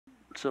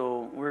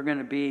So we're going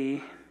to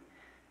be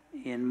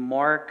in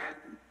Mark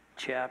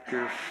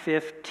chapter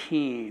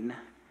 15.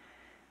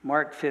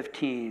 Mark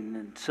 15.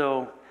 And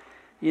so,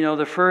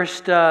 the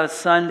first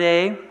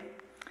Sunday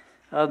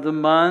of the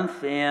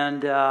month,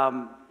 and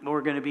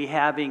we're going to be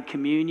having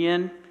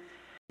communion.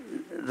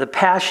 The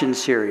Passion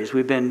series.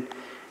 We've been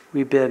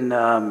doing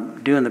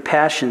the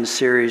Passion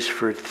series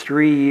for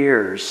 3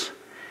 years,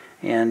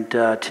 and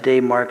today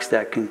marks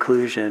that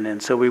conclusion.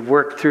 And so we've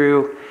worked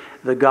through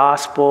the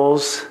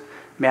Gospels,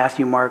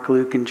 Matthew, Mark,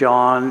 Luke, and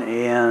John,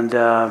 and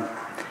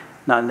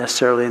not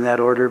necessarily in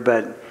that order,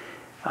 but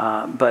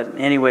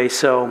anyway,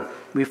 so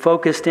we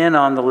focused in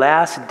on the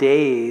last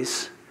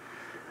days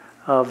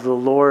of the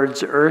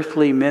Lord's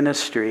earthly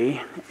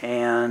ministry,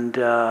 and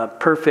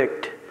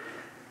perfect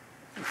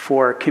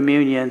for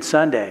Communion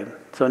Sunday.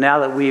 So now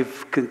that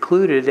we've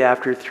concluded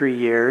after 3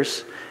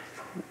 years,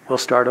 we'll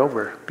start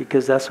over,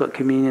 because that's what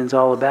communion's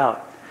all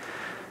about.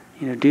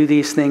 Do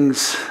these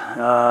things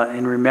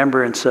in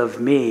remembrance of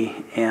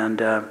me,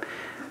 and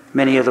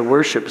many of the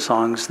worship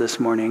songs this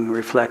morning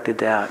reflected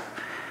that.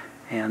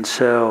 And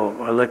so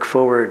I look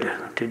forward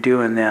to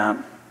doing that.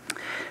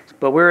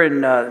 But we're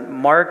in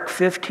Mark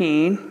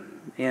 15,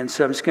 and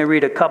so I'm just going to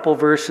read a couple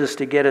verses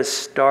to get us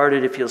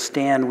started, if you'll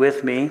stand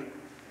with me.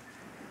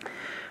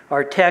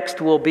 Our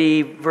text will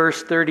be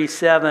verse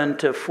 37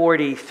 to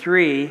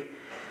 43,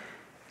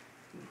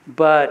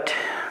 but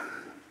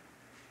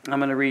I'm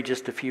going to read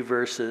just a few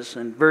verses.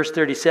 In verse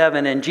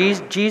 37, and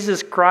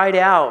Jesus cried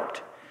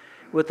out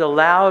with a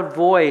loud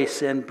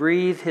voice and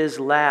breathed his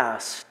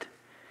last.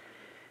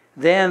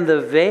 Then the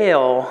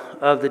veil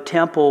of the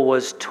temple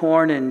was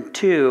torn in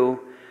two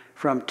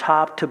from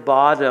top to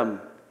bottom.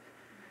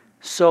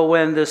 So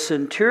when the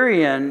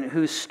centurion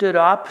who stood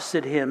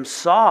opposite him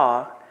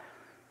saw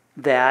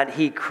that,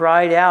 he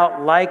cried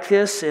out like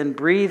this and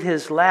breathed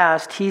his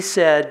last. He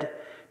said,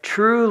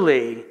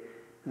 "Truly,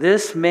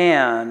 this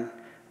man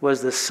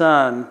was the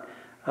Son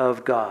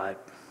of God."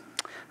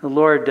 The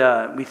Lord,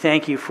 we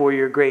thank you for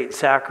your great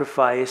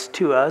sacrifice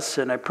to us,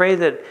 and I pray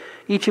that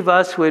each of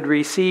us would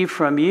receive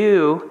from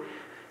you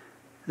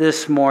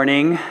this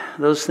morning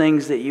those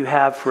things that you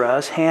have for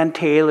us,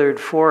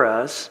 hand-tailored for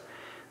us,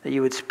 that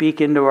you would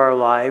speak into our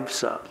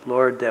lives,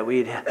 Lord, that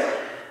we'd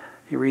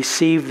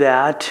receive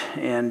that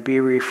and be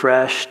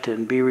refreshed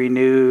and be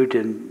renewed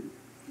and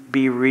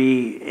be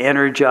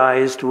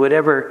re-energized,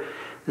 whatever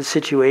the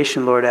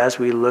situation, Lord, as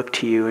we look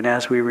to you and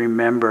as we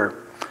remember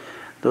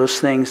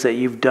those things that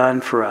you've done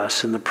for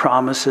us and the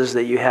promises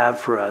that you have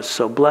for us.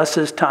 So bless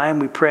this time,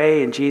 we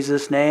pray in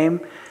Jesus'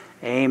 name.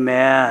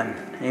 Amen.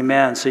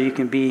 Amen. So you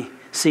can be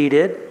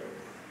seated.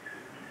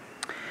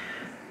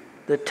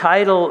 The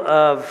title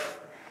of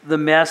the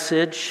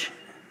message,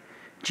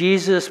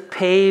 Jesus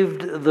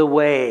paved the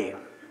way.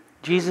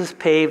 Jesus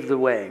paved the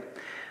way.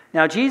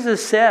 Now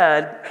Jesus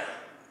said,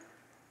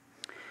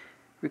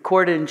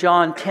 recorded in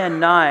John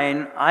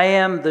 10:9, "I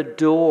am the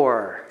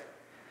door.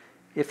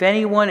 If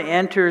anyone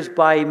enters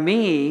by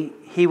me,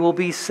 he will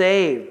be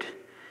saved,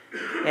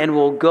 and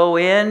will go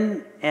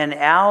in and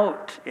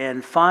out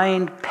and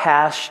find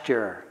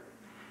pasture."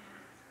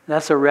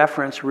 That's a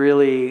reference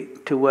really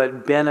to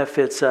what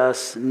benefits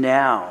us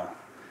now.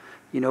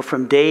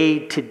 From day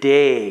to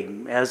day,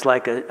 as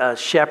like a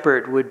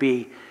shepherd would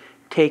be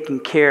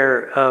taking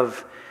care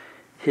of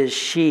his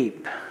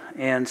sheep.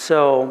 And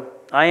so,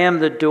 I am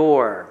the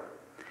door.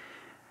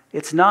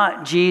 It's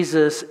not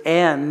Jesus'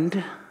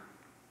 end.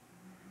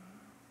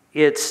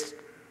 There's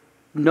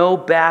no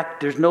back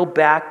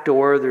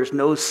door, there's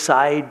no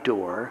side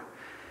door.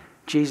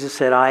 Jesus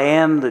said, "I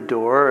am the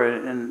door."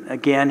 And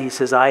again, he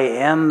says, "I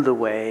am the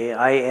way,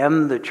 I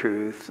am the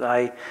truth,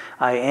 I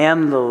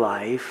am the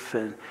life."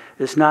 And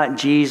it's not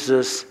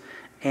Jesus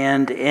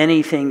and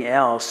anything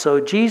else. So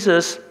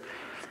Jesus,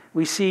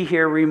 we see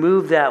here,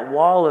 removed that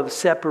wall of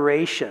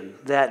separation,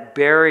 that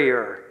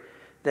barrier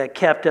that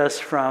kept us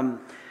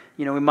from,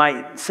 we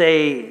might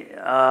say,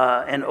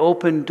 an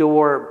open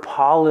door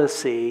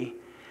policy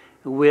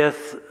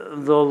with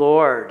the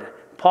Lord.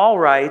 Paul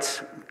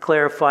writes,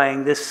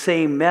 clarifying this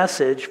same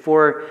message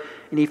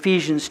in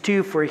Ephesians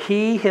 2, "For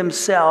he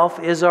himself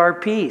is our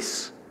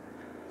peace,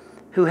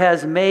 who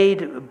has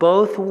made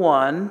both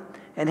one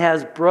and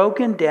has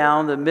broken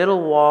down the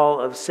middle wall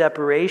of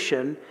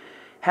separation,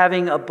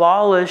 having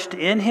abolished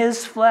in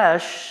his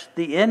flesh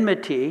the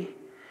enmity,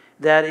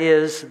 that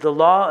is, the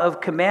law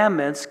of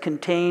commandments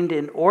contained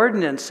in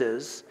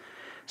ordinances,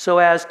 so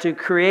as to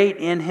create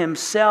in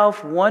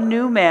himself one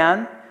new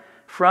man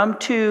from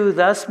two,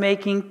 thus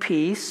making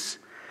peace,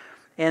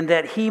 and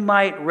that he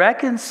might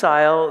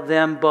reconcile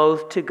them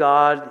both to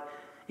God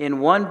in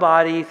one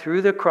body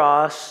through the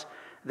cross,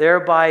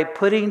 thereby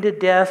putting to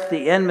death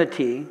the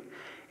enmity.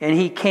 And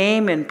he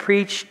came and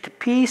preached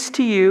peace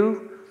to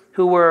you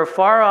who were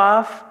far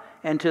off,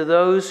 and to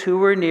those who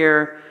were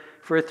near.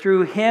 For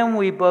through him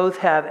we both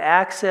have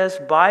access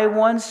by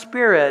one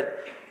Spirit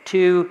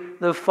to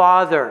the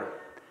Father,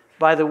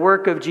 by the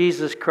work of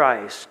Jesus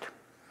Christ,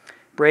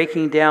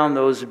 breaking down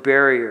those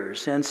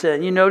barriers." And so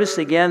you notice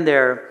again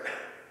there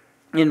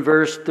in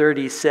verse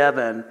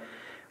 37,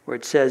 where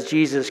it says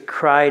Jesus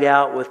cried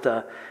out with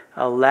a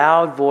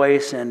loud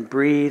voice and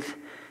breathed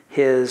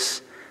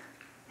his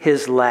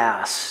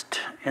last.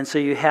 And so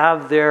you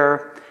have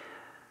there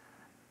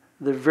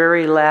the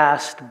very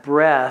last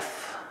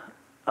breath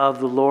of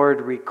the Lord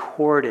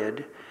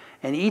recorded.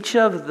 And each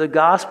of the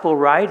gospel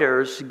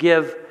writers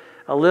give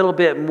a little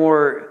bit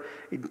more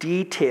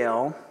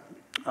detail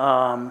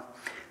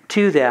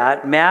to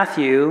that.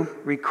 Matthew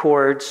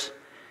records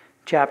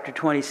chapter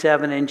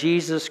 27, and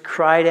Jesus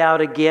cried out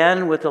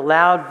again with a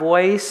loud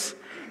voice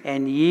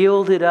and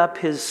yielded up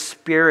his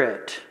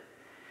spirit.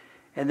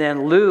 And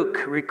then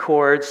Luke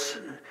records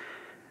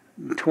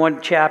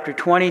chapter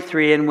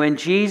 23, and when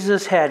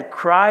Jesus had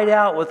cried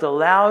out with a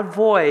loud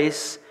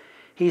voice,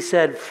 he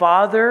said,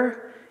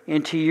 Father,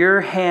 into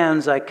your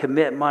hands I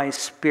commit my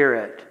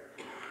spirit.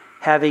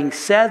 Having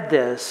said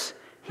this,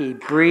 he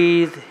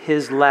breathed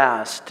his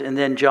last. And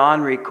then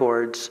John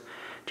records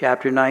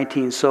chapter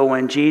 19, so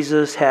when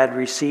Jesus had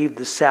received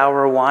the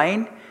sour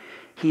wine,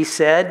 he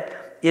said,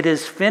 it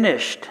is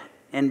finished.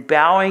 And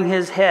bowing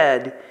his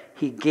head,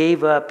 he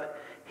gave up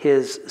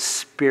his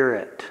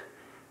spirit.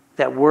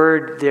 That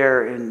word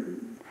there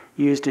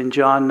used in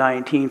John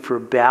 19 for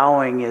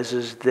bowing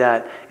is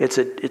that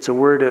it's a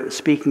word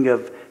speaking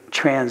of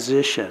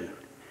transition.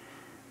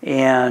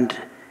 And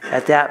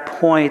at that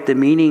point, the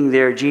meaning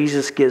there,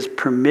 Jesus gives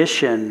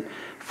permission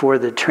for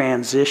the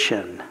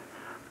transition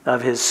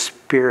of his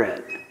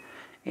spirit.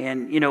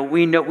 And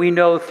we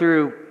know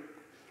through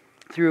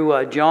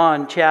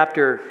John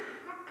chapter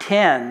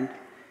 10,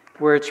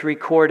 where it's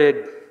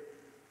recorded,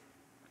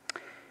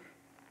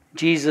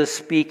 Jesus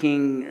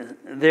speaking,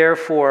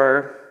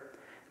 therefore,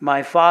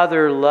 my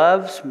Father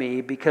loves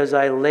me because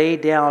I lay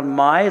down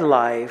my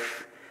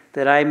life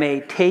that I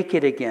may take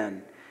it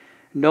again.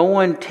 No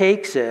one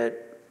takes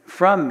it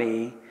from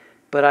me,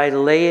 but I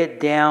lay it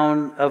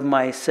down of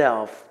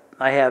myself.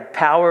 I have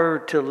power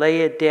to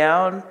lay it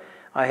down.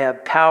 I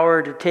have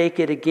power to take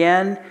it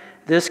again.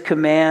 This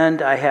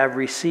command I have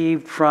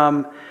received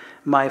from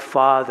my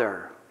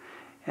Father.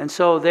 And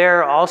so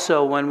there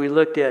also, when we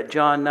looked at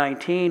John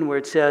 19, where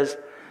it says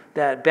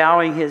that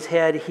bowing his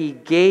head, he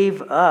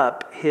gave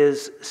up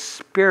his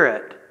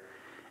spirit,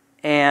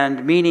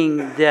 and meaning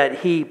that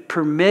he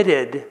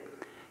permitted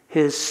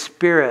his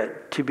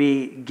spirit to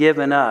be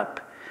given up.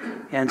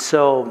 And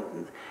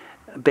so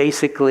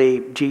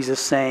basically Jesus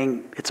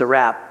saying, it's a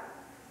wrap,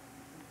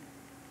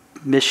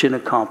 mission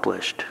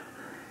accomplished.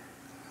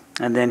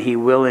 And then he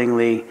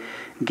willingly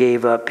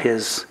gave up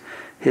his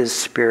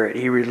spirit.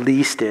 He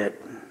released it.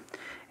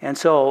 And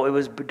so it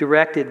was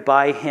directed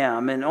by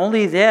him. And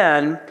only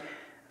then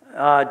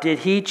did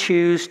he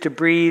choose to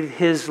breathe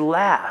his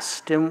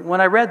last. And when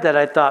I read that,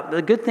 I thought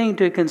the good thing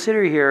to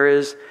consider here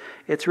is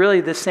it's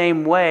really the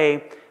same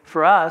way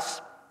for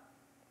us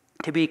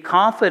to be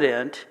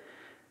confident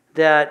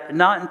that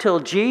not until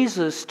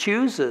Jesus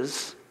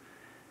chooses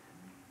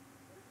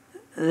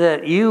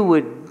that you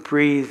would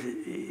breathe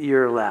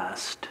your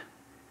last.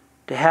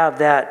 To have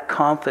that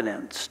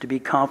confidence, to be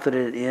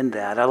confident in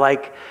that. I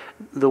like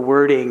the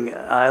wording,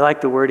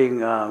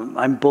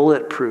 I'm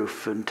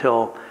bulletproof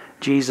until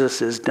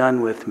Jesus is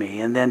done with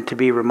me. And then to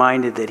be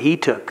reminded that he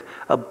took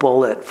a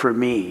bullet for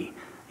me,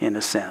 in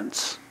a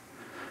sense.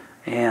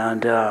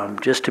 And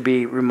just to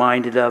be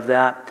reminded of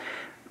that.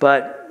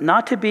 But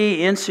not to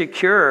be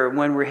insecure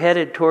when we're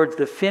headed towards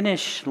the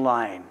finish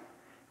line.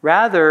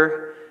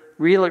 Rather,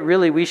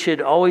 really, we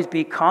should always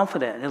be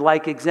confident. And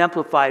like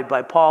exemplified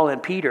by Paul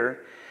and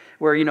Peter,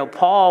 where,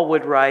 Paul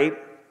would write,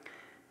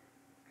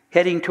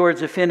 heading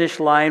towards the finish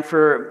line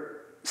for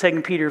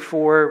 2 Peter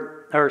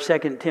 4, or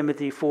 2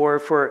 Timothy 4,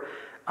 for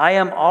I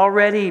am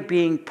already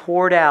being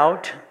poured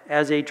out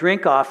as a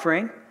drink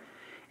offering,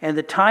 and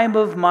the time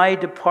of my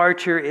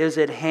departure is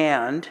at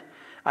hand.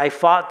 I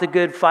fought the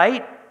good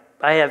fight.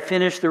 I have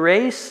finished the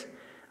race.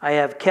 I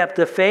have kept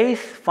the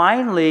faith.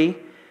 Finally,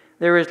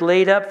 there is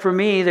laid up for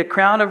me the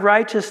crown of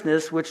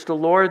righteousness, which the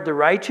Lord, the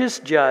righteous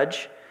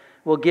judge,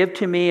 will give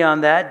to me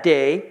on that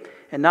day,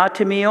 and not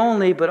to me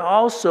only, but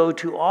also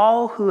to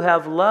all who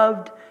have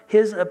loved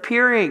his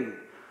appearing.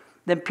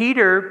 Then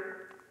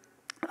Peter,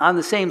 on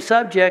the same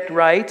subject,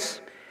 writes,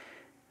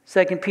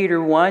 2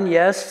 Peter 1,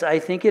 yes, I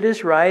think it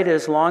is right,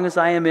 as long as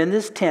I am in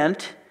this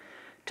tent,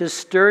 to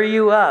stir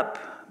you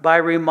up by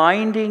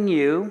reminding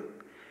you,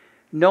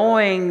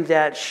 knowing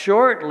that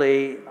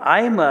shortly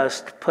I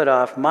must put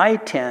off my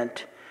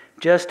tent,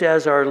 just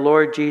as our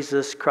Lord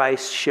Jesus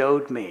Christ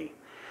showed me.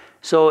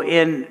 So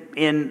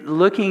in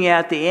looking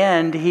at the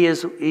end,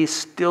 he's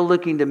still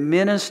looking to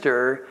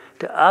minister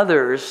to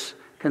others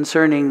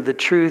concerning the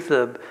truth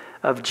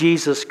of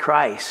Jesus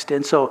Christ.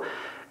 And so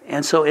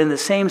in the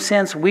same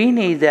sense, we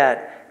need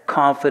that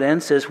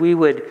confidence as we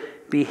would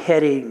be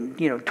heading,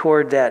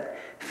 toward that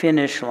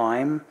finish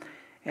line.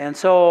 And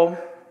so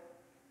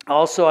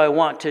also I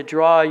want to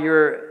draw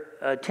your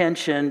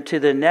attention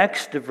to the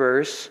next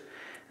verse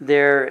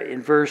there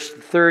in verse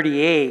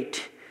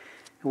 38,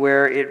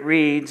 where it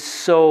reads,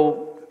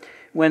 so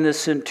when the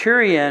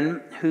centurion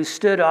who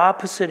stood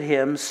opposite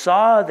him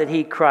saw that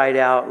he cried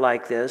out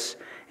like this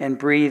and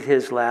breathe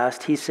his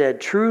last, he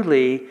said,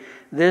 "Truly,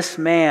 this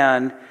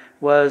man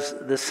was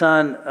the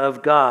Son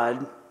of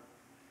God."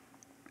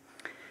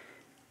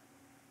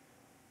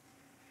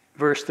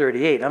 Verse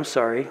 38, I'm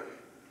sorry.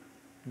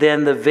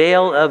 "Then the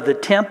veil of the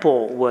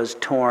temple was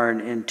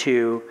torn in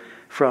two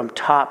from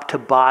top to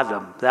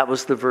bottom." That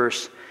was the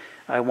verse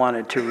I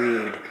wanted to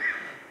read.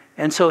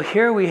 And so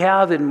here we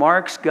have in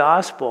Mark's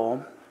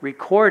gospel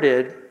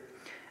recorded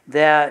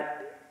that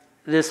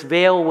this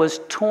veil was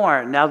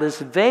torn. Now this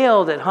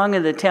veil that hung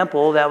in the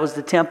temple, that was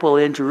the temple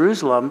in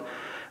Jerusalem,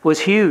 was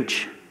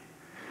huge.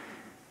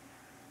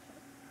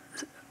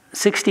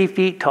 60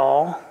 feet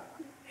tall,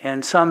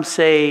 and some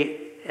say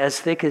as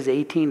thick as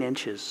 18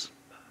 inches.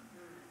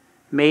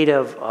 Made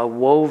of a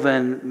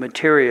woven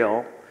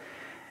material,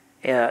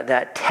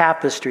 that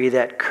tapestry,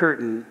 that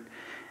curtain.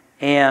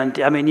 And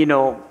I mean,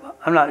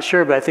 I'm not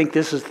sure, but I think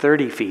this is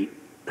 30 feet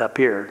up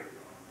here.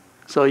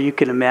 So you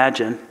can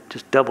imagine,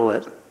 just double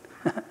it.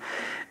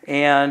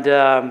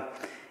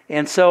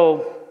 And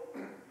so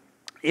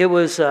it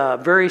was a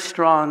very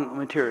strong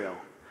material.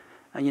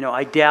 And,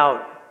 I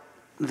doubt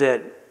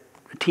that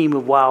a team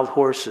of wild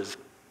horses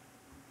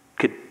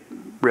could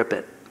rip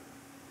it.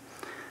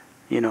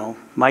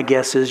 My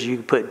guess is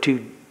you put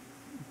two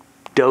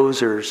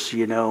dozers,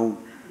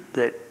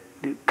 that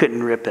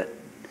couldn't rip it.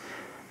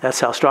 That's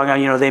how strong.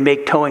 They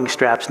make towing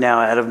straps now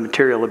out of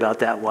material about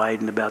that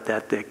wide and about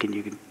that thick, and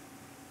you can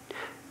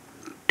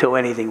tow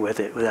anything with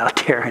it without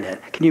tearing it.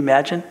 Can you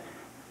imagine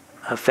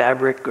a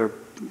fabric or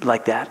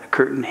like that, a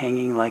curtain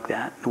hanging like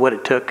that, what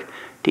it took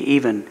to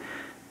even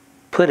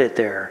put it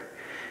there?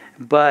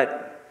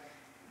 But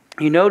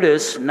you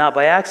notice, not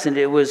by accident,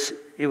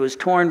 it was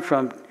torn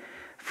from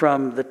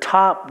the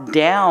top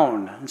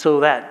down. And so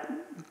that,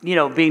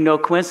 being no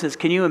coincidence,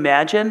 can you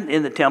imagine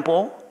in the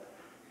temple,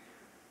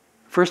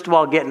 first of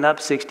all, getting up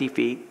 60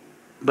 feet,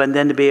 but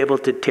then to be able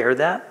to tear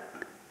that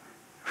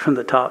from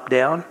the top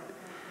down?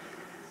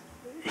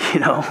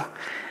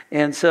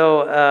 And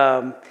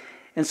so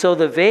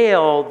the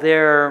veil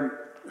there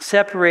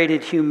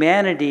separated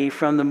humanity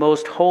from the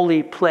most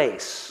holy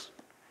place.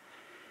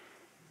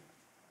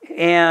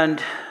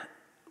 And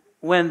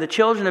when the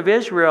children of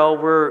Israel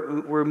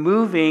were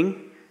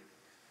moving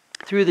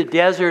through the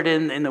desert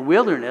in the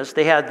wilderness,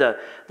 they had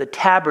the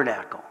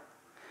tabernacle.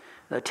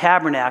 The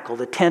tabernacle,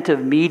 the tent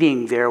of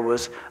meeting there,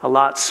 was a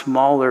lot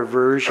smaller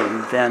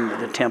version than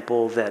the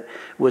temple that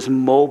was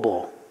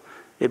mobile.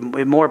 It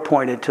more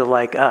pointed to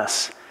like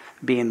us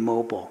being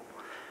mobile.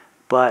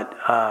 But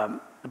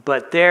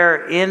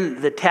there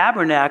in the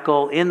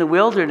tabernacle in the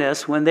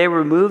wilderness, when they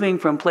were moving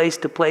from place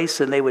to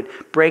place and they would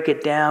break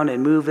it down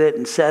and move it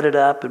and set it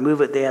up and move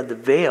it, they had the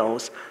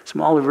veils,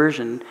 smaller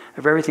version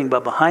of everything.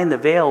 But behind the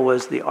veil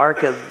was the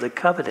Ark of the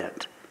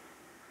Covenant.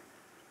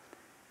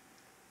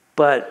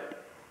 But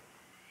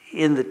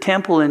in the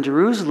temple in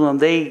Jerusalem,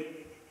 they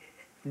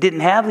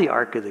didn't have the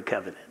Ark of the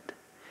Covenant.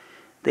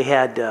 They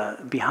had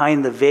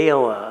behind the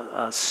veil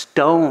a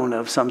stone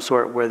of some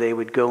sort where they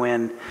would go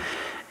in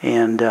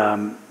and,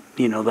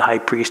 the high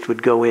priest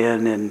would go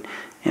in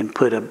and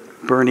put a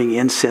burning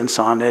incense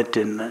on it.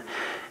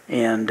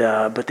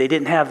 But they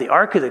didn't have the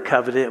Ark of the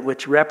Covenant,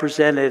 which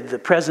represented the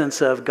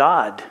presence of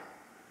God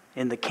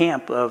in the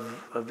camp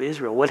of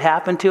Israel. What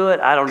happened to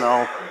it? I don't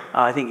know.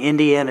 I think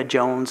Indiana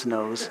Jones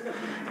knows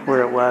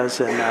where it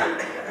was.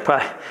 And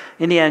probably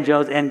Indiana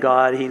Jones and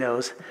God, he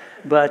knows.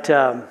 But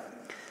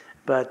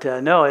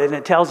no, and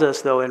it tells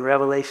us, though, in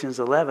Revelations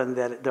 11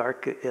 that the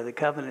Ark of the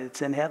Covenant,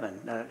 it's in heaven.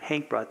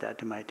 Hank brought that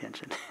to my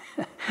attention.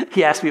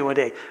 He asked me one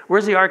day,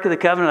 "Where's the Ark of the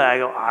Covenant?" I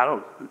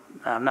go,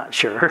 I'm not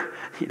sure,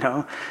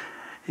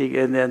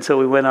 And then so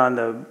we went on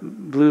the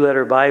Blue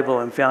Letter Bible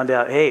and found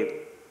out, hey,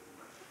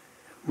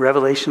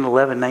 Revelation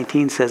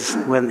 11:19 says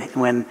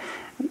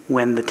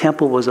when the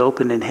temple was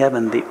opened in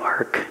heaven, the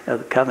Ark of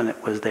the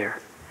Covenant was there.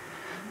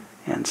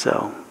 And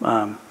so...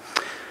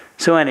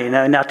 So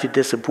anyway, not to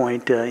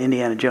disappoint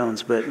Indiana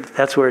Jones, but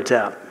that's where it's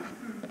at.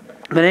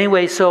 But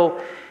anyway,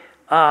 so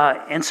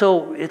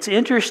it's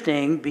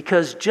interesting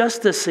because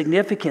just the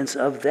significance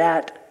of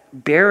that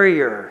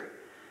barrier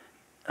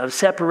of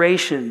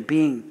separation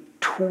being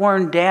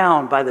torn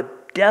down by the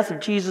death of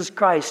Jesus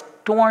Christ,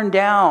 torn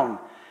down.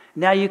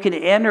 Now you can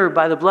enter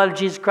by the blood of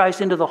Jesus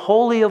Christ into the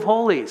Holy of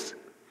Holies.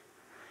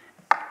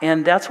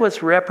 And that's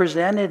what's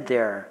represented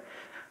there,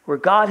 where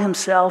God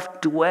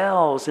himself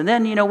dwells. And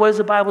then, what does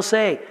the Bible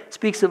say? It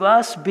speaks of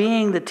us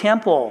being the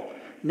temple.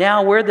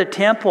 Now we're the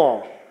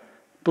temple.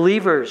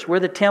 Believers, we're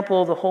the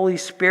temple of the Holy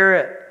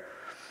Spirit.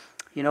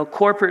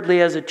 Corporately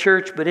as a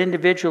church, but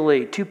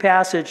individually. Two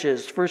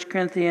passages. 1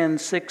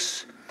 Corinthians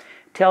 6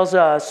 tells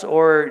us,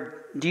 or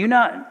do you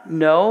not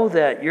know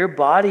that your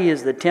body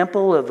is the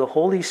temple of the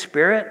Holy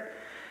Spirit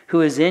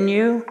who is in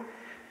you,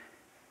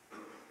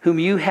 whom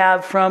you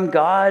have from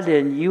God,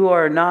 and you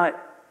are not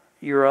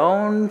your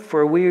own,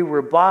 for we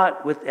were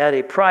bought at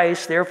a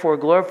price. Therefore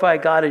glorify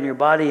God in your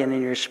body and in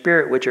your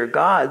spirit, which are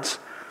God's.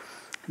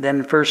 Then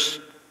in 1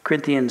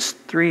 Corinthians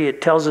 3,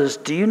 it tells us,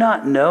 do you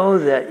not know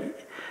that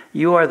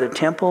You are the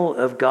temple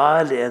of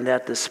God, and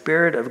that the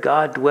Spirit of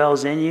God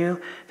dwells in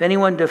you. If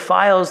anyone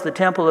defiles the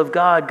temple of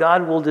God,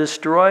 God will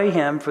destroy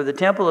him, for the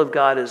temple of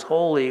God is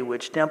holy,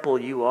 which temple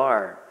you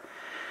are.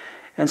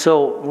 And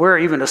so we're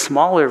even a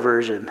smaller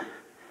version.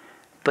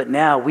 But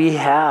now we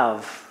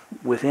have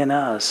within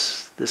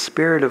us the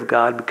Spirit of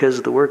God because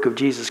of the work of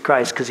Jesus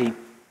Christ, because he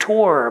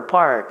tore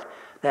apart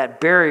that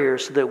barrier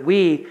so that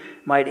we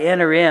might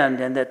enter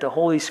in and that the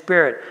Holy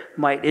Spirit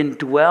might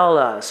indwell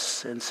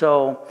us. And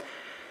so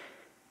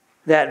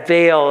that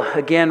veil,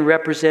 again,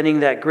 representing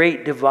that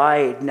great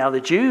divide. Now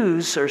the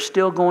Jews are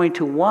still going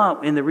to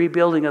want, in the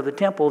rebuilding of the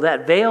temple,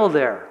 that veil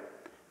there,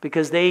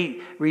 because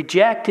they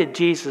rejected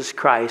Jesus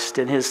Christ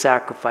and his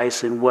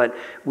sacrifice and what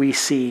we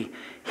see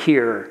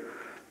here.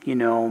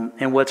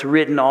 And what's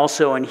written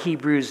also in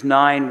Hebrews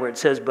 9, where it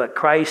says, "But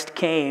Christ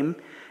came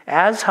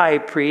as high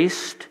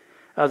priest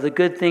of the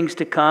good things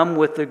to come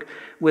with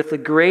the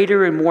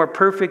greater and more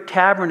perfect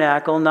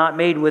tabernacle, not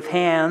made with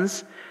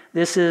hands.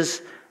 This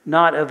is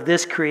not of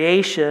this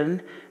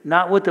creation,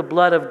 not with the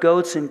blood of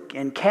goats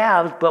and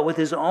calves, but with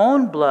his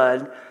own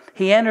blood.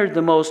 He entered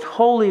the most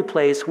holy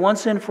place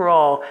once and for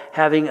all,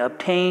 having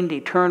obtained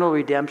eternal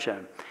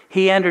redemption."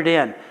 He entered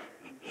in.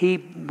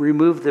 He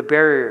removed the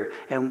barrier,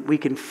 and we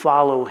can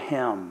follow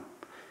him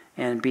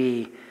and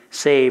be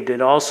saved.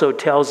 It also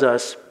tells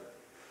us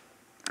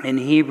in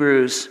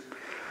Hebrews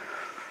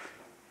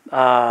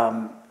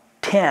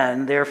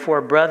 10,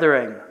 "Therefore,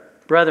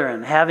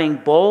 brethren, having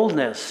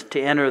boldness to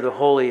enter the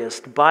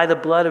holiest by the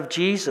blood of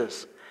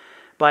Jesus,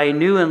 by a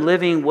new and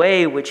living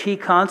way which he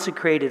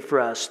consecrated for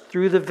us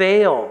through the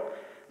veil,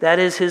 that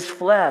is his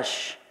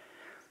flesh.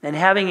 And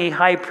having a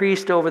high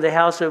priest over the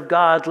house of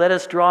God, let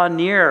us draw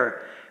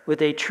near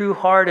with a true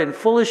heart and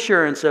full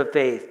assurance of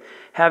faith,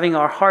 having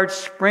our hearts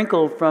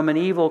sprinkled from an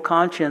evil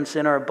conscience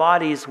and our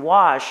bodies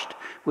washed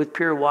with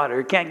pure water."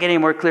 You can't get any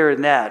more clear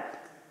than that.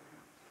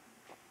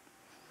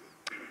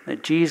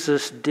 That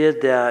Jesus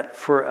did that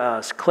for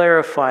us,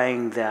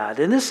 clarifying that.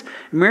 And this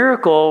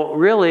miracle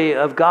really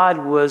of God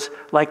was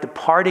like the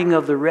parting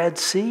of the Red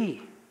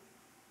Sea.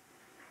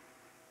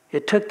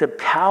 It took the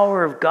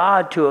power of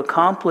God to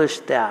accomplish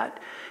that.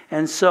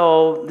 And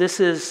so this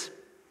is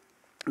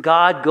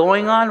God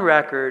going on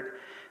record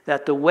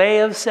that the way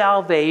of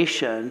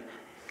salvation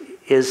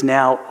is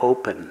now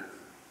open.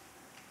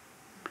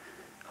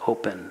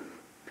 Open.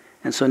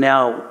 And so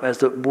now, as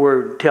the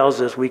word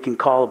tells us, we can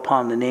call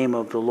upon the name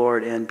of the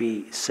Lord and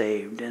be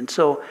saved. And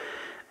so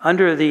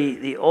under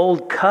the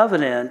old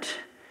covenant,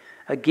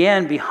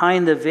 again,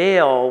 behind the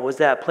veil was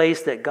that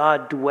place that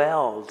God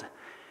dwelled.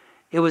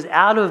 It was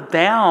out of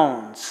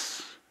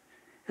bounds.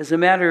 As a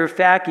matter of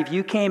fact, if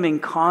you came in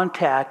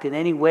contact in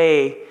any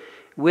way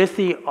with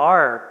the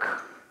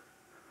ark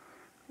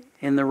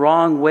in the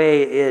wrong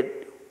way,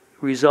 it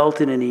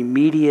resulted in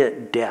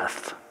immediate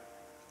death.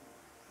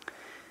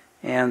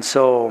 And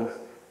so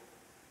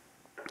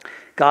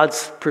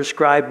God's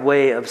prescribed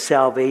way of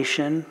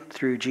salvation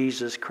through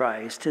Jesus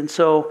Christ. And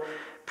so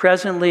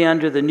presently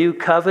under the new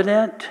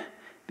covenant,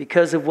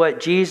 because of what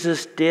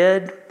Jesus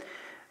did,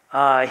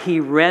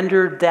 he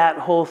rendered that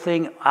whole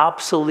thing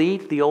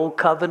obsolete, the old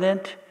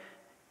covenant,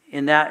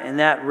 in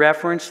that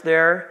reference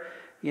there.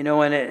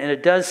 And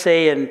it does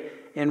say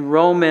in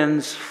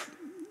Romans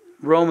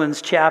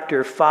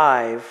chapter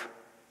 5,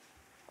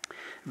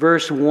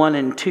 verse 1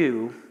 and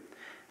 2,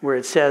 where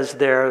it says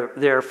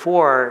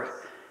therefore,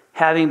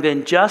 having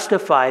been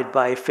justified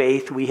by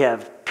faith, we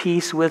have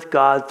peace with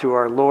God through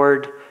our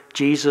Lord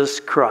Jesus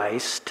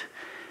Christ,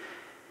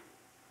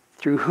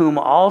 through whom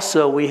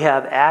also we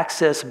have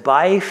access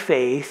by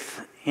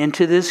faith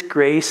into this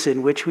grace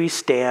in which we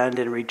stand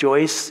and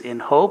rejoice in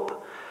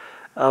hope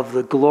of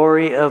the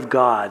glory of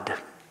God.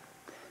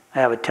 I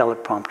have a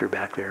teleprompter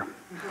back there.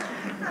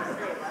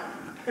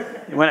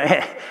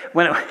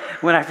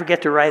 When I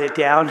forget to write it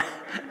down,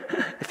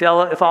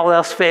 if all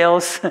else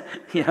fails,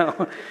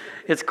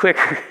 it's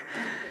quicker.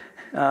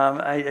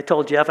 I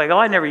told Jeff,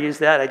 I never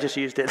used that. I just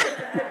used it.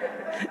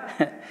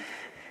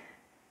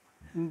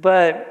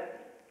 But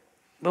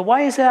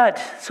why is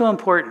that so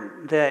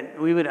important that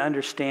we would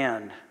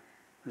understand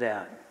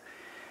that?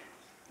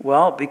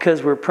 Well,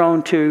 because we're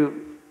prone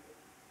to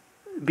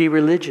be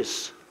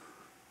religious.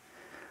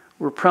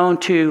 We're prone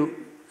to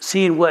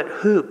seeing what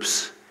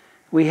hoops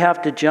we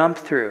have to jump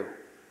through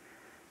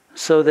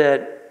so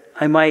that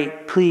I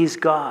might please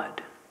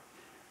God.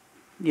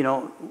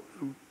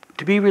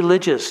 To be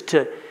religious,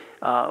 to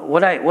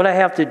what I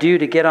have to do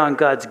to get on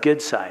God's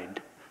good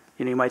side.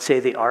 You might say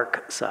the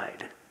ark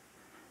side.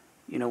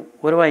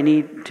 What do I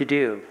need to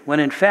do? When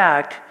in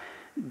fact,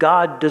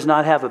 God does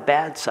not have a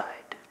bad side.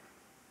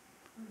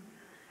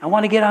 I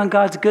want to get on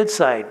God's good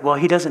side. Well,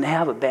 he doesn't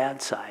have a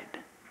bad side.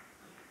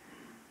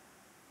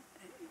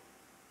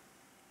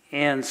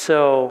 And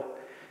so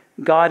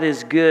God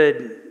is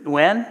good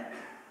when?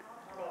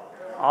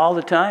 All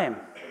the time.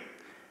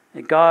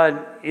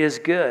 God is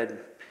good.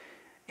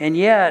 And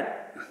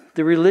yet,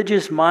 the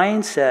religious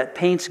mindset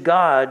paints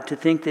God to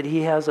think that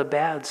he has a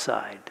bad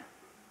side.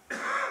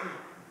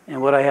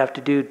 And what I have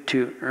to do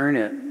to earn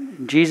it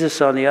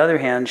Jesus, on the other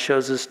hand,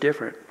 shows us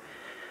different.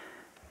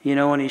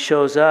 When he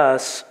shows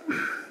us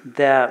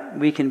that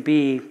we can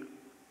be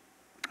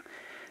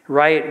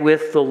right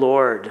with the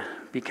Lord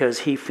because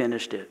he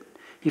finished it.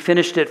 He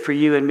finished it for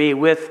you and me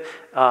with,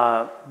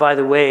 by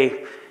the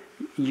way,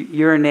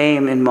 your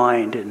name in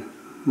mind and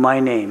my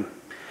name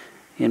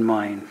in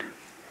mind.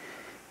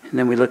 And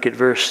then we look at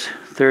verse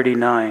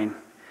 39.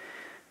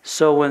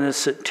 So when the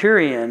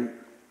centurion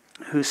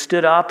who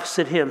stood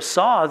opposite him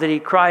saw that he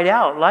cried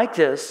out like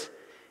this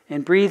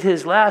and breathed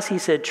his last, he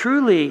said,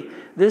 "Truly,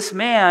 this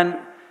man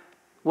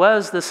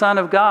was the Son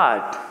of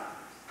God."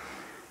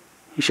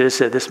 He should have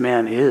said, "This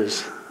man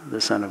is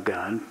the Son of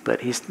God," but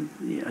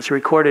it's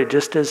recorded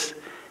just as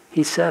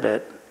he said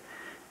it.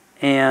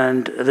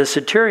 And the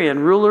centurion,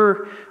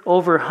 ruler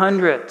over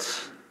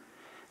hundreds,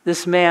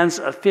 this man's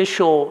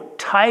official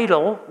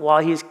title while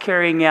he's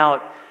carrying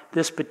out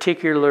this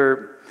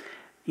particular,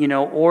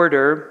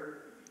 order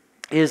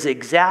is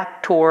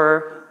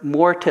exactor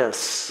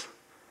mortis,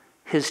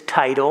 his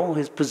title,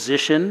 his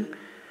position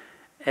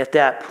at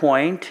that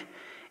point.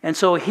 And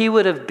so he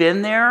would have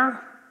been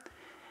there,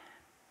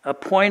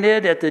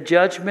 appointed at the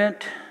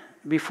judgment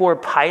before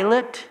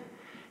Pilate.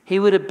 He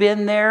would have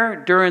been there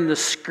during the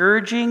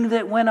scourging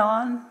that went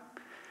on.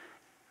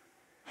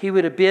 He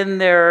would have been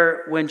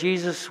there when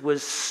Jesus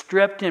was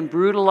stripped and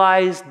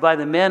brutalized by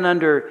the men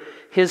under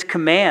his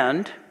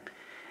command.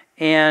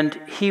 And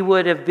he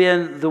would have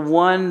been the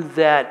one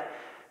that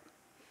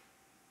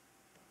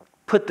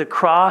put the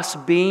cross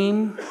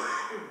beam,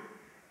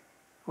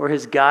 or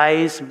his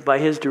guys, by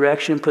his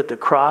direction, put the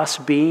cross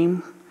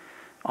beam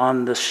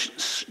on the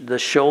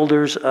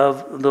shoulders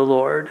of the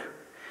Lord.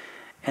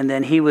 And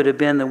then he would have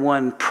been the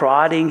one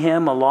prodding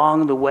him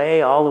along the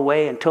way, all the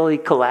way until he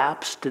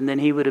collapsed. And then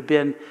he would have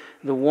been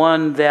the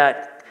one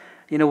that,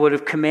 would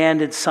have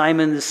commanded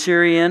Simon the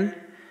Syrian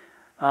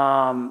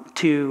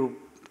to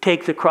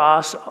take the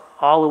cross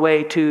all the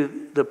way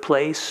to the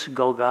place,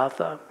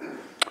 Golgotha.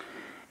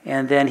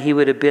 And then he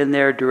would have been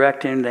there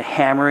directing the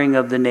hammering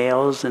of the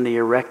nails and the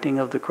erecting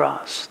of the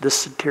cross, the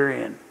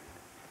centurion.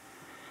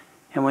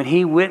 And when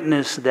he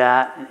witnessed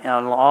that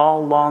all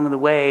along the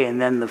way,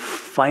 and then the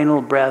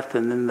final breath,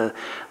 and then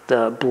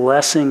the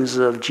blessings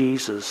of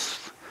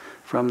Jesus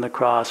from the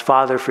cross,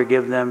 "Father,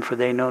 forgive them, for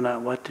they know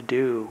not what to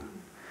do."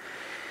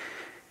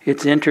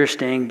 It's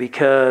interesting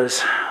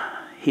because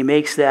he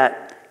makes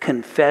that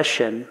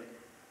confession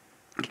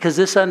because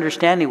this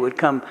understanding would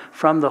come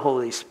from the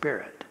Holy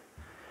Spirit.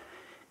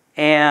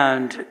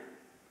 And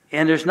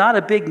there's not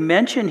a big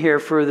mention here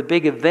for the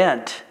big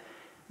event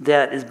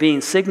that is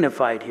being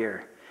signified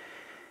here.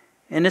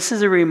 And this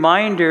is a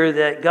reminder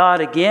that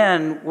God,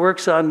 again,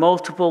 works on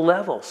multiple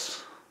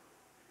levels.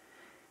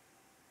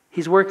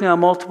 He's working on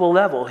multiple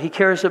levels. He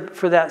cares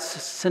for that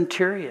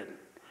centurion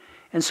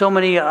and so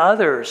many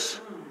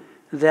others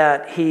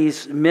that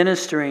he's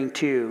ministering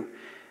to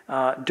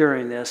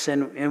during this.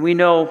 And we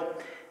know,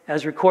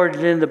 as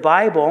recorded in the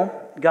Bible,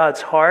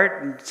 God's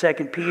heart in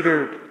 2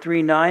 Peter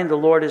 3:9, "The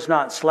Lord is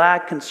not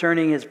slack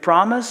concerning his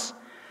promise,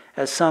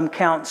 as some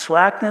count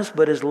slackness,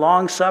 but is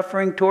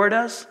long-suffering toward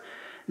us,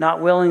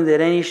 not willing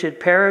that any should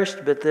perish,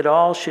 but that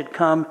all should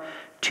come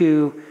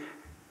to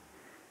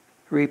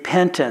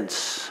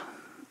repentance."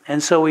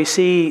 And so we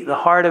see the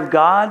heart of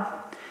God,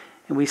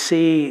 and we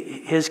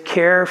see his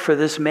care for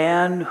this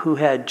man who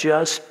had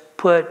just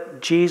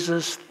put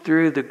Jesus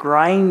through the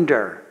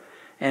grinder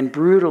and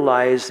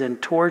brutalized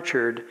and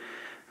tortured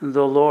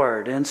the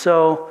Lord. And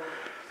so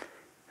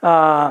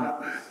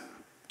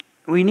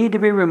we need to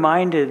be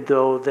reminded,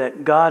 though,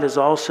 that God is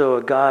also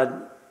a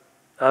God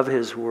of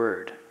his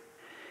word.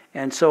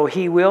 And so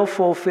he will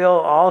fulfill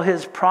all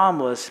his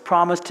promise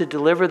to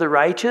deliver the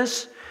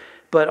righteous,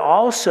 but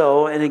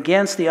also and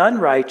against the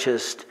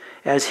unrighteous,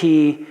 as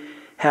he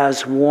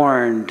has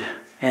warned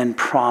and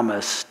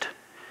promised.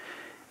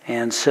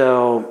 And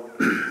so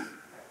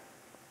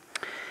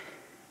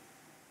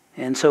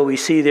we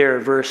see there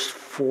in verse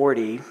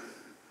 40,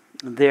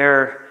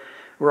 there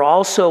were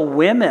also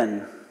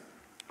women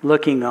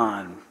looking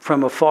on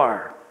from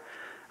afar,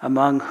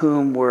 among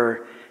whom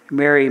were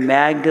Mary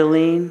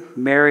Magdalene,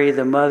 Mary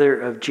the mother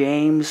of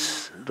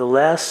James the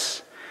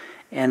Less,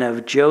 and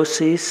of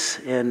Joses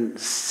and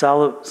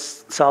Salome,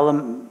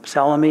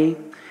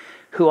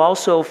 who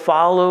also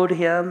followed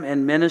him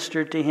and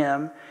ministered to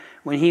him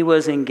when he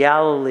was in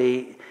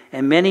Galilee,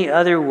 and many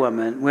other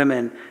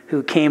women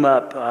who came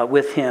up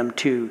with him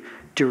to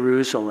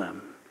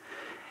Jerusalem.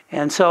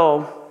 And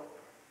so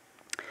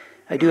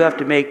I do have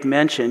to make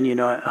mention,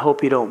 I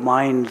hope you don't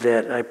mind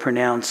that I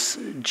pronounce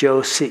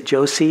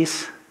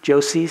Joses,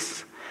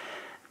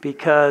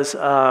 because,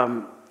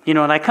 and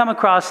I come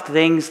across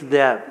things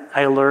that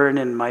I learn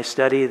in my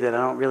study that I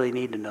don't really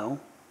need to know,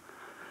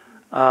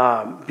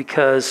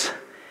 because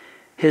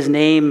his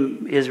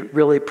name is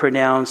really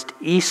pronounced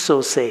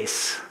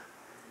Isoses.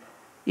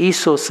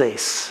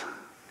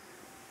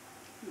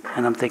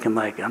 And I'm thinking,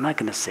 I'm not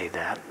going to say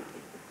that,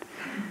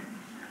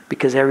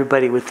 because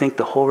everybody would think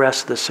the whole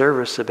rest of the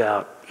service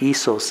about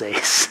Isos,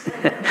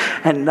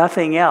 and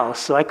nothing else.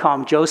 So I call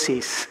him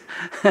Joses.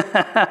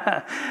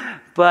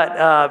 But,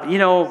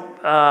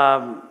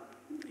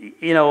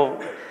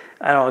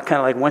 I don't know, kind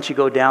of like once you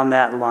go down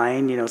that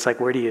line, it's like,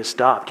 where do you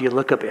stop? Do you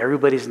look up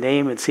everybody's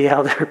name and see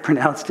how they're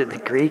pronounced in the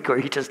Greek, or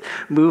you just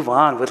move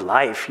on with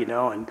life,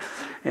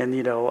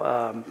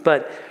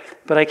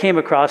 but I came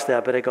across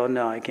that, but I go,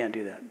 no, I can't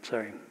do that.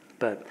 Sorry.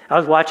 But I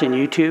was watching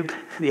YouTube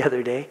the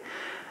other day,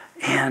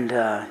 and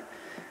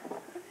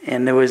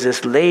there was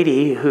this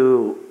lady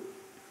who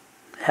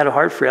had a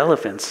heart for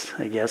elephants,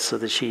 I guess, so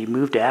that she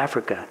moved to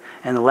Africa.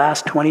 And the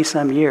last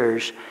 20-some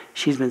years,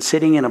 she's been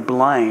sitting in a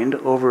blind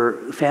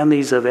over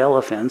families of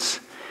elephants,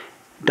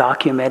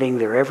 documenting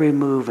their every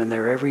move and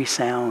their every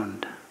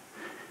sound.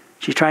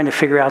 She's trying to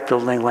figure out the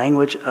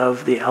language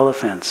of the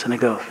elephants. And I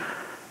go,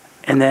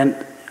 and then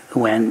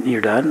when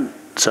you're done,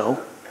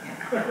 so?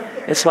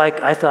 It's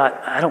like, I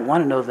thought, I don't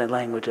want to know the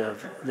language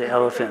of the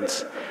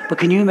elephants. But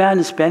can you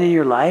imagine spending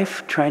your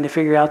life trying to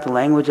figure out the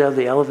language of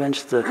the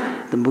elephants, the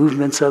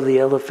movements of the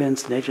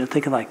elephants, nature, and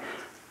thinking like,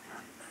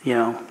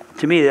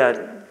 to me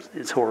that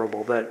is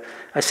horrible. But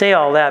I say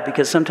all that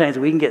because sometimes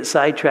we can get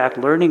sidetracked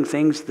learning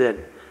things that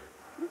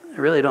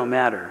really don't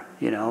matter.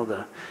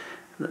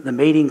 The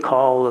mating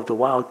call of the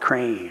wild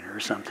crane or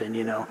something.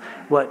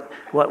 What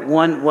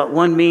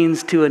one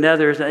means to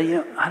another.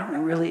 I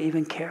don't really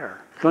even care.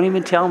 Don't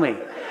even tell me.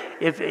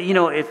 If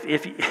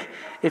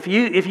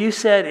you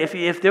said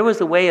if there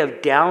was a way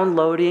of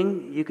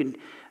downloading,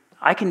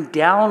 I can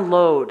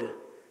download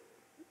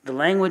the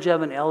language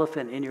of an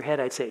elephant in your head.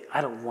 I'd say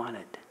I don't want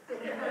it.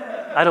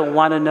 I don't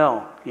want to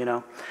know.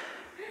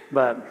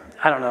 But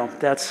I don't know.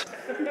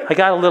 I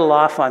got a little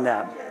off on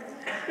that.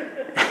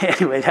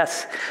 Anyway,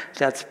 that's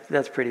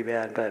pretty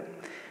bad. But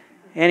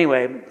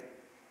anyway,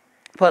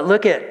 but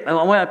I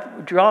want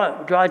to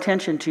draw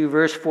attention to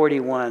verse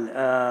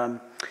 41.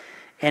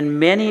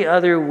 And many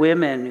other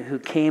women who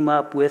came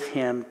up with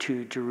him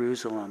to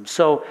Jerusalem.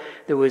 So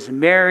there was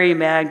Mary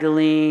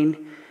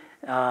Magdalene,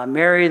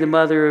 Mary the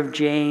mother of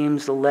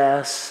James the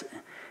Less,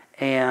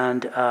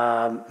 and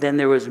then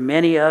there was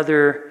many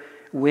other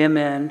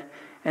women.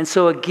 And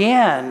so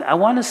again, I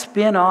want to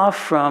spin off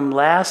from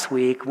last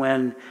week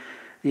when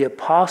the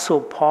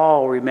Apostle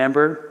Paul,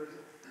 remember,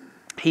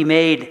 he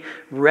made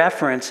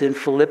reference in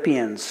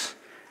Philippians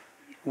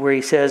where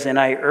he says, and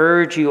I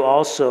urge you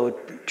also,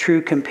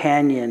 true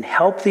companion,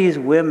 help these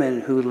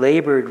women who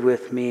labored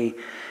with me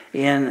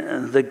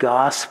in the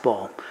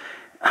gospel.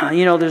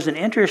 There's an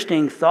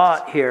interesting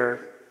thought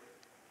here,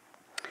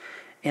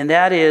 and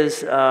that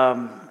is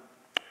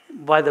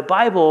by the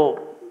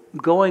Bible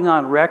going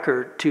on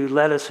record to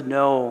let us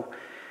know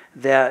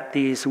that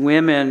these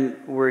women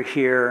were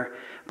here,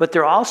 but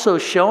they're also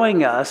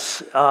showing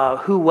us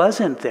who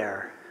wasn't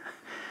there.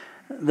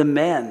 The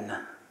men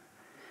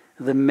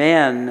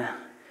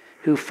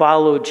who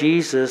followed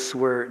Jesus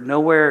were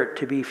nowhere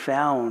to be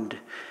found.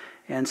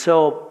 And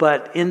so,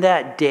 but in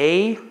that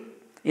day,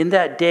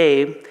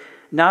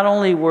 not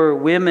only were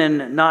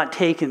women not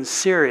taken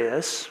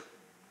serious,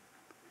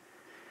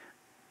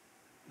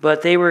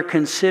 but they were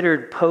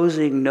considered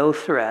posing no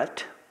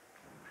threat.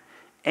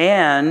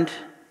 And,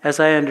 as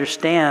I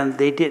understand,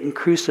 they didn't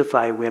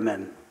crucify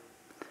women.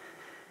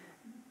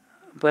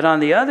 But on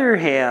the other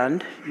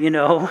hand,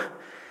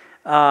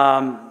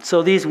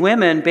 so these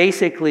women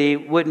basically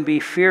wouldn't be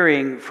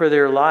fearing for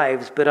their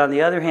lives, but on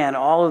the other hand,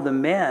 all of the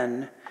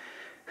men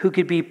who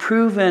could be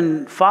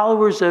proven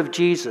followers of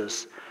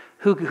Jesus,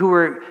 who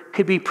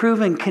could be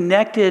proven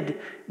connected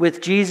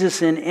with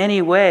Jesus in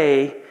any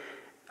way,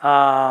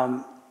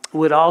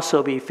 would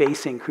also be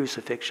facing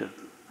crucifixion,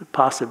 the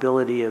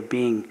possibility of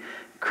being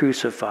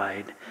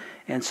crucified.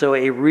 And so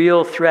a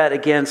real threat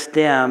against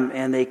them,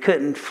 and they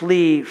couldn't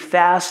flee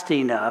fast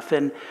enough.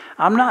 And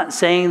I'm not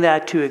saying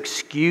that to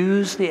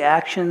excuse the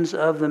actions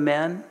of the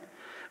men,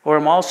 or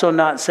I'm also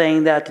not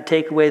saying that to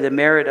take away the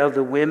merit of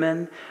the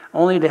women,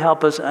 only to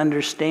help us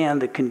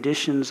understand the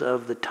conditions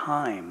of the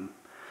time.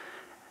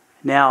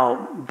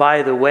 Now,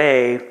 by the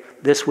way,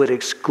 this would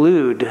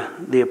exclude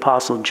the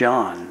Apostle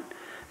John,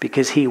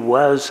 because he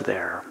was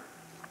there.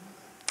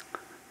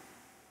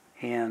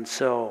 And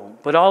so,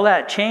 but all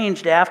that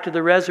changed after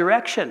the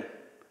resurrection.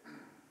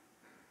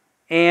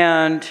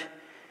 And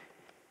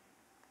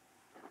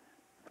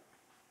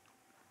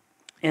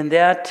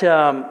that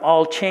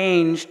all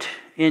changed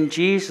in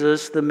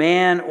Jesus. The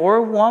man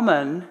or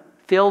woman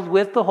filled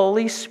with the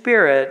Holy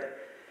Spirit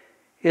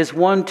is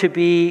one to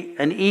be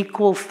an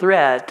equal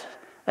threat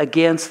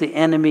against the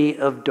enemy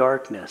of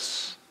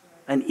darkness.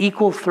 An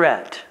equal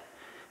threat.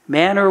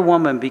 Man or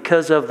woman,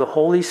 because of the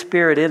Holy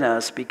Spirit in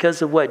us,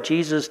 because of what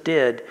Jesus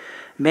did,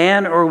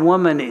 man or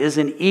woman is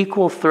an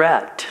equal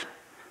threat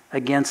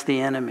against the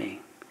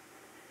enemy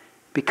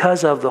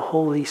because of the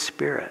Holy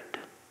Spirit.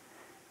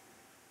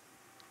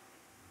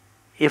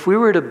 If we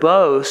were to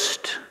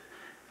boast,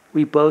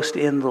 we boast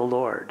in the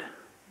Lord.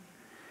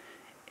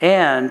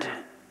 And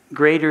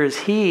greater is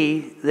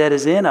he that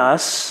is in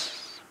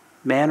us,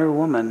 man or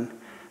woman,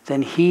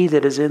 than he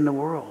that is in the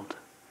world.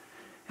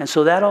 And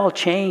so that all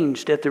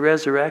changed at the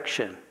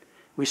resurrection.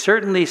 We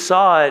certainly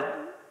saw it,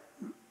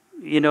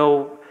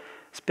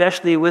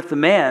 especially with the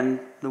men.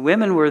 The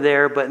women were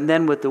there, but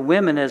then with the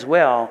women as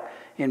well,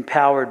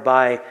 empowered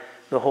by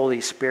the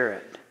Holy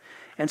Spirit.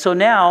 And so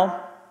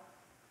now,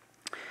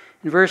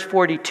 in verse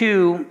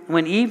 42,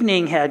 when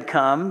evening had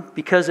come,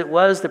 because it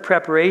was the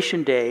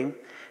preparation day,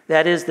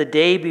 that is the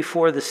day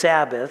before the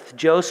Sabbath,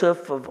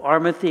 Joseph of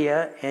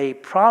Arimathea, a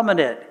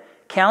prominent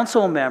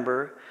council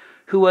member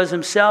who was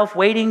himself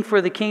waiting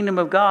for the kingdom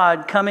of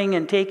God, coming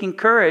and taking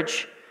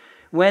courage,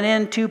 went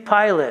in to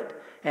Pilate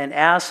and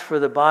asked for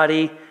the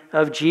body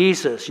of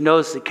Jesus. You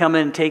notice they come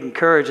in and taking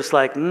courage. It's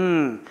like,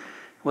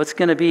 what's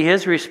going to be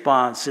his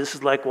response? This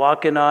is like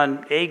walking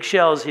on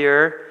eggshells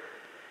here.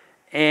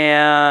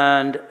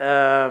 And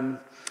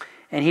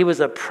he was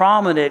a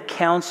prominent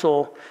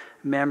council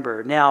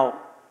member. Now,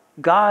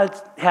 God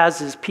has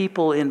his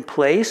people in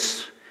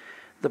place,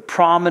 the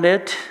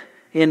prominent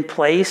in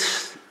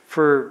place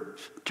for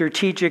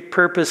strategic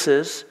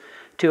purposes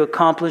to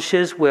accomplish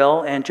his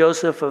will, and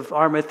Joseph of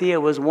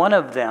Arimathea was one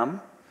of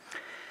them.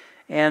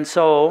 And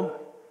so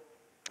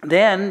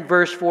then,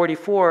 verse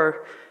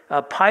 44,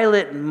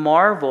 Pilate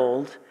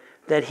marveled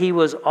that he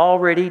was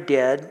already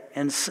dead,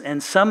 and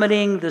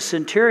summoning the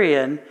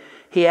centurion,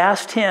 he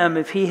asked him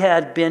if he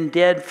had been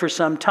dead for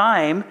some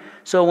time.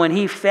 So when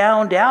he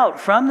found out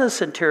from the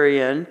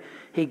centurion,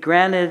 he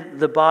granted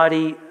the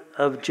body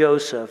of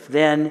Joseph.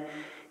 Then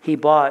he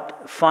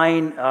bought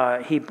fine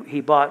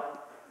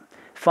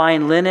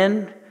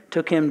linen,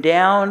 took him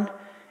down,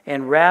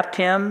 and wrapped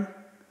him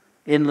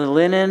in the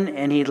linen,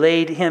 and he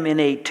laid him in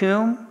a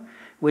tomb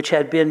which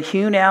had been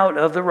hewn out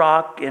of the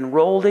rock, and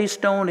rolled a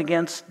stone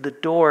against the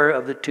door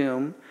of the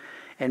tomb.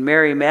 And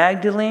Mary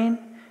Magdalene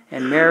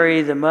and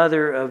Mary, the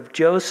mother of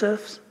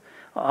Joseph,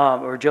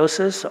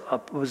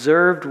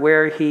 observed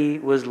where he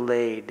was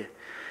laid.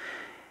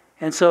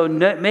 And so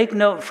make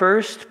note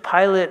first,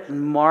 Pilate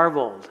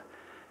marveled.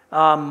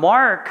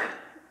 Mark,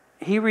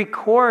 he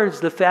records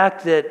the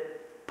fact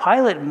that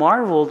Pilate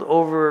marveled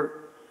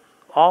over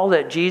all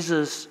that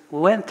Jesus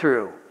went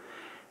through.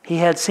 He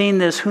had seen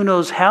this who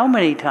knows how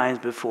many times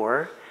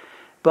before,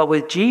 but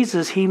with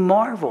Jesus, he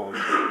marveled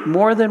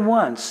more than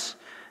once.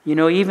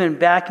 Even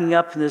backing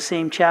up in the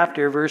same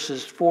chapter,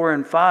 verses 4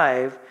 and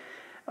 5,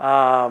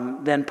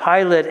 then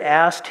Pilate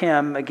asked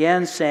him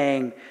again,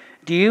 saying,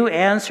 "Do you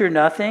answer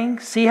nothing?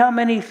 See how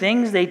many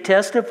things they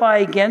testify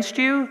against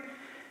you?"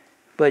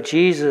 But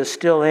Jesus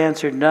still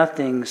answered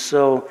nothing,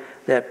 so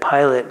that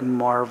Pilate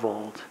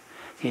marveled.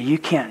 You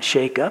can't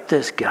shake up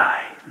this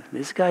guy.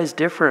 This guy's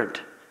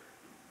different.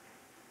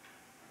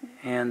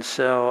 And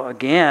so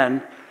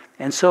again,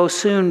 and so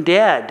soon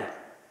dead.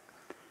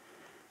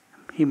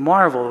 He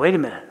marveled, wait a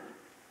minute.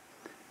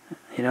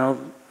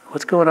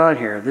 What's going on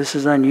here? This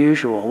is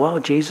unusual. Well,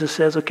 Jesus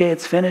says, okay,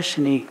 it's finished,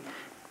 and he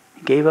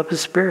gave up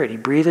his spirit. He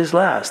breathed his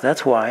last.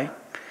 That's why.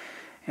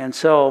 And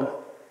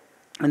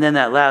then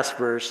that last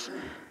verse,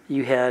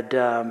 you had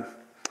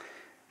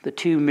the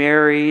two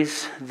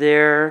Marys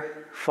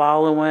there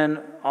following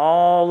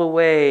all the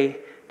way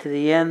to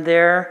the end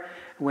there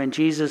when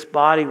Jesus'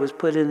 body was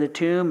put in the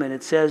tomb. And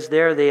it says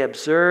there they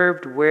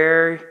observed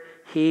where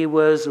he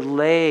was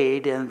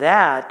laid. And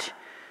that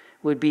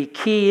would be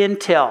key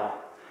intel.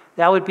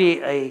 That would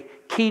be a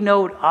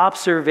keynote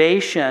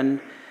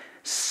observation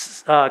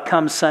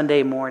come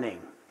Sunday morning.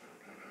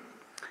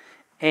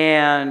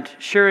 And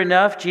sure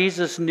enough,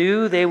 Jesus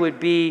knew they would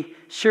be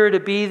sure to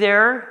be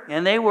there,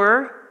 and they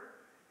were.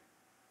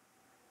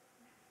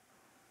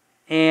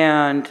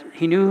 And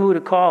he knew who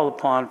to call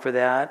upon for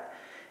that.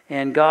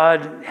 And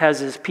God has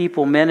his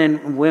people, men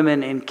and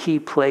women, in key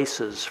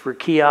places for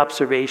key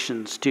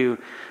observations to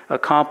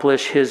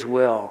accomplish his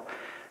will.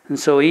 And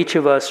so each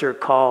of us are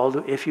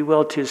called, if you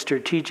will, to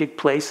strategic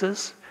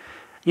places.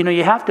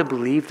 You have to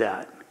believe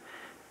that.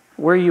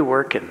 Where are you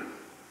working?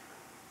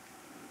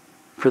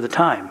 For the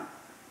time.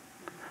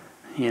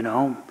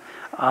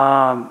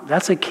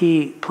 That's a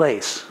key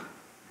place.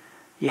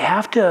 You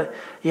have to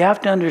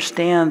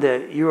understand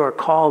that you are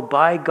called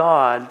by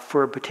God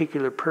for a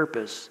particular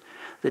purpose.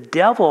 The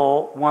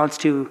devil wants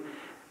to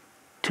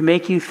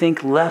make you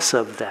think less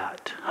of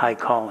that high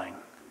calling.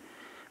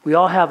 We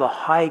all have a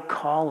high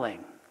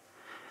calling.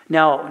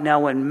 Now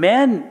when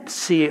men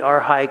see our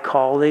high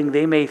calling,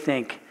 they may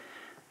think,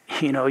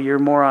 you're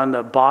more on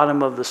the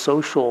bottom of the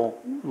social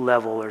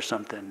level or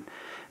something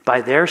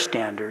by their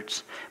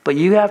standards. But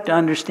you have to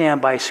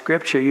understand by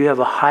Scripture, you have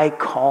a high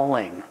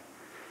calling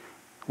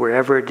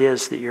wherever it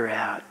is that you're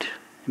at.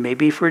 It may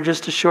be for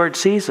just a short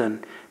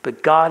season,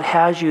 but God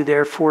has you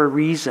there for a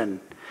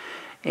reason.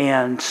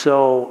 And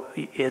so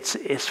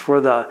it's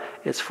for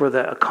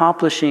the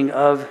accomplishing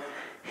of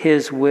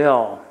his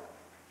will.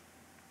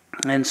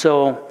 And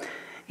so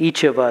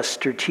each of us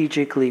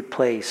strategically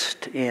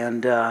placed.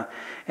 And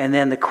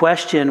then the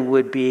question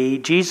would be,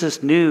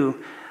 Jesus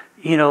knew,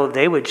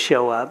 they would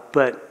show up,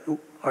 but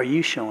are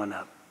you showing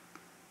up?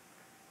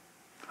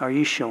 Are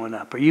you showing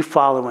up? Are you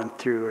following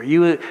through?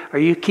 Are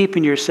you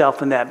keeping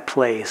yourself in that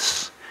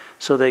place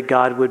so that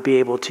God would be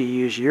able to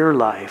use your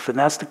life? And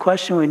that's the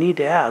question we need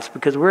to ask,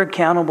 because we're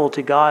accountable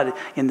to God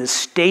in the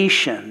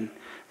station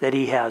that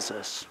He has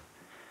us.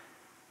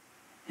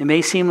 It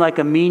may seem like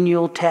a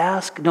menial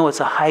task. No, it's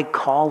a high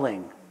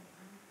calling.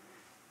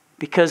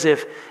 Because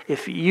if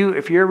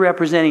you're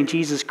representing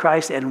Jesus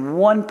Christ and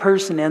one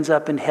person ends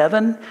up in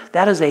heaven,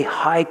 that is a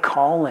high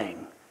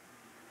calling.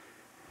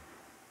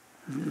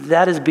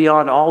 That is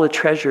beyond all the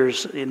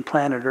treasures in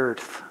planet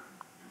Earth.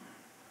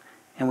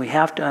 And we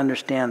have to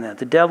understand that.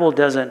 The devil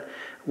doesn't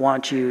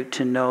want you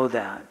to know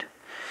that.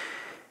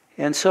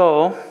 And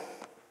so,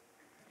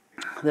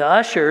 the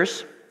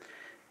ushers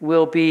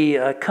will be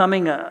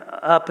coming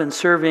up and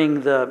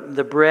serving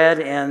the bread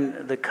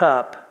and the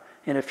cup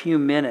in a few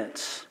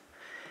minutes.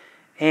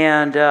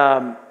 And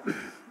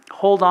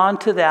hold on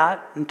to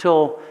that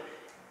until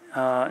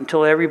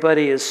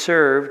everybody is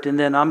served. And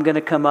then I'm going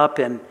to come up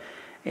and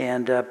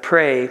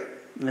pray,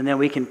 and then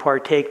we can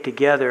partake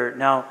together.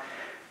 Now,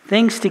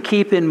 things to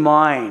keep in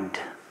mind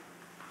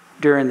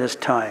during this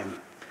time.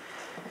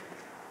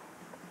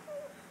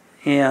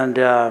 And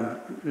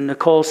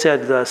Nicole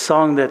said the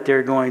song that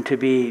they're going to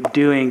be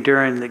doing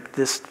during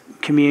this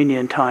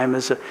communion time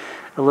is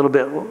a little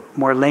bit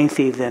more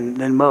lengthy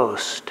than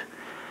most.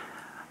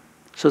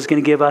 So it's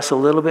going to give us a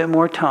little bit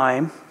more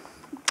time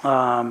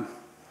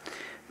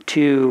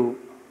to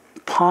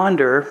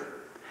ponder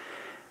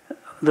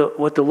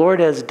what the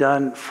Lord has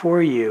done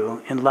for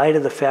you in light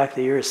of the fact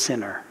that you're a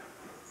sinner.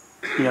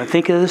 You know,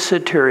 think of the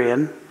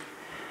centurion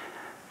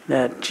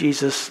that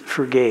Jesus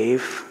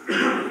forgave.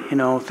 You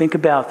know, think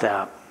about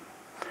that.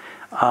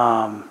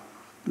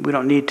 We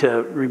don't need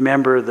to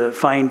remember the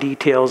fine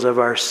details of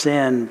our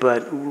sin,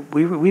 but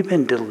we've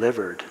been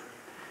delivered.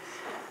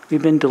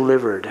 We've been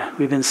delivered.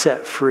 We've been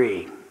set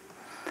free.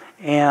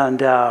 And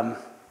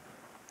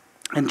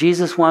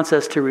Jesus wants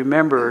us to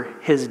remember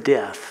His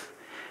death.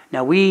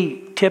 Now,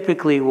 we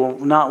typically will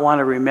not want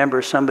to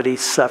remember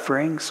somebody's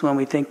sufferings when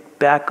we think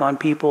back on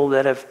people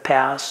that have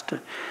passed.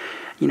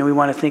 You know, we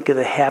want to think of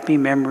the happy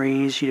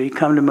memories. You know, you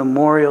come to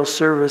memorial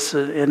service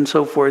and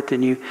so forth,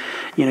 and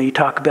you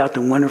talk about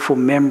the wonderful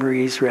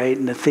memories, right,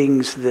 and the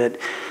things that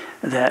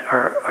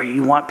are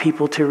you want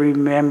people to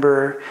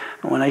remember.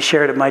 When I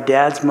shared at my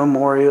dad's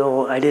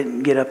memorial, I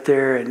didn't get up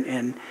there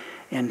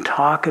and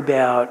talk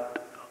about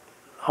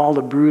all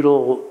the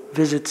brutal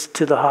visits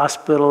to the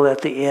hospital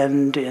at the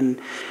end, and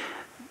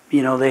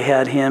you know, they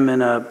had him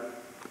in a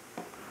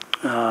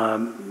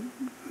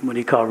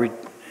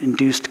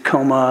induced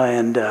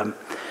coma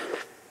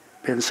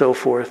and so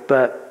forth.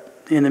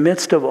 But in the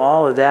midst of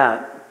all of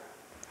that,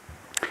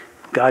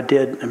 God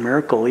did a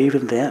miracle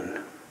even then.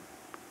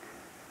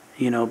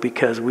 You know,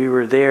 because we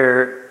were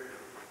there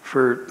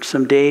for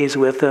some days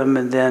with him,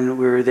 and then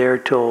we were there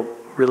till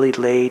really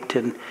late,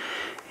 and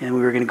we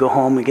were going to go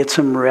home and get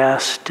some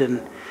rest.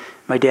 And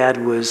my dad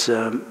was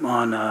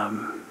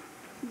on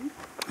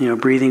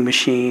breathing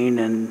machine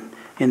and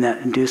in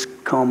that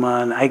induced coma.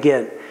 And I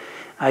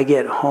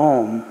get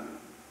home,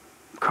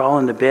 crawl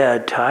into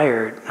bed,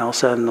 tired, and all of a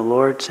sudden the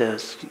Lord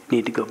says, "You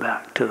need to go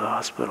back to the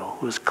hospital."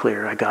 It was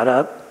clear. I got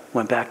up,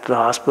 went back to the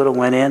hospital,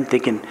 went in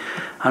thinking,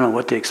 I don't know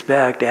what to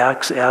expect.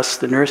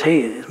 Asked the nurse,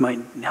 "Hey,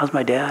 how's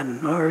my dad?"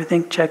 And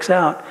everything checks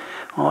out.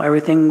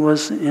 Everything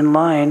was in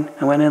line.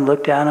 I went in,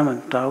 looked at him,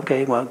 and thought,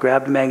 okay, well,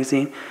 grabbed a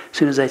magazine. As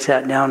soon as I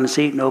sat down in the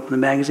seat and opened the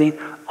magazine,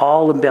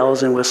 all the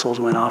bells and whistles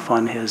went off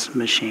on his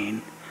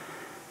machine.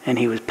 And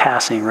he was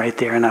passing right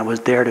there, and I was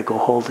there to go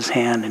hold his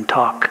hand and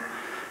talk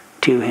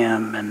to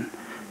him. And,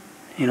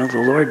 you know,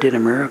 the Lord did a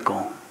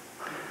miracle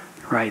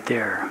right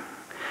there.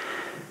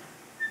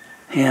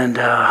 And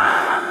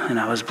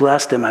I was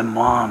blessed, and my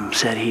mom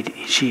said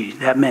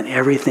that meant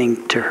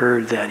everything to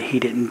her that he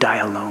didn't die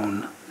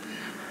alone.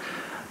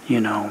 You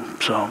know,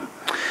 so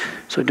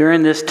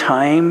during this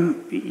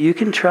time, you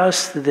can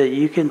trust that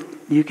you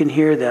can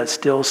hear that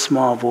still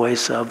small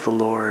voice of the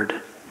Lord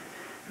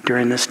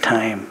during this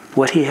time,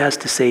 what He has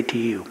to say to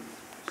you.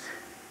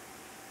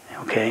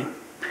 Okay?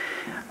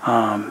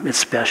 It's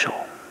special.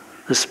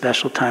 This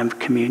special time of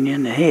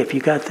communion. And hey, if you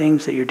got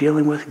things that you're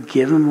dealing with,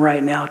 give them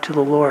right now to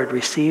the Lord.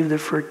 Receive the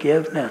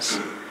forgiveness.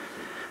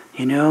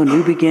 You know,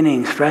 new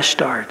beginnings, fresh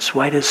starts,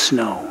 white as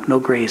snow, no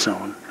gray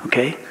zone.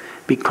 Okay?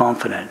 Be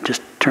confident.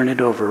 Just turn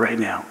it over right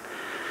now.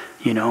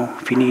 You know,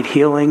 if you need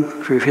healing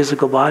for your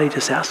physical body,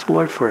 just ask the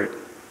Lord for it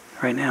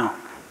right now,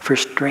 for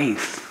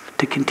strength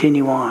to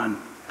continue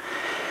on.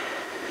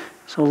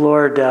 So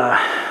Lord,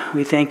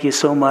 we thank you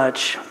so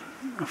much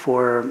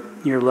for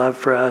your love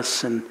for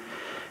us, and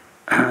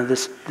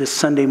this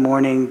Sunday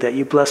morning that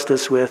you blessed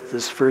us with,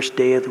 this first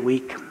day of the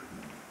week.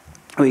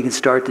 We can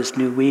start this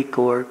new week,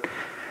 Lord,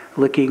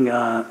 looking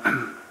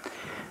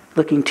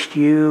to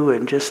you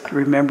and just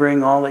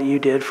remembering all that you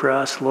did for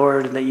us,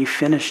 Lord, and that you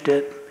finished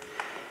it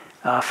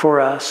for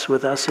us,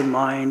 with us in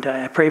mind.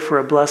 I pray for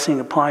a blessing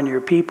upon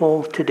your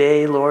people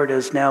today, Lord,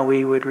 as now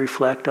we would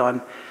reflect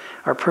on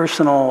our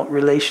personal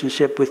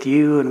relationship with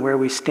you and where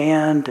we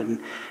stand and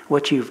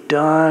what you've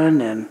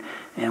done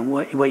and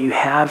what you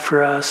have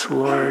for us,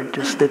 Lord.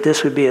 Just that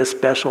this would be a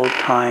special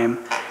time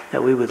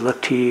that we would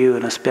look to you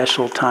in a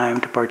special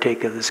time to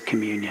partake of this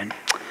communion.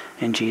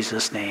 In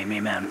Jesus' name,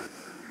 amen.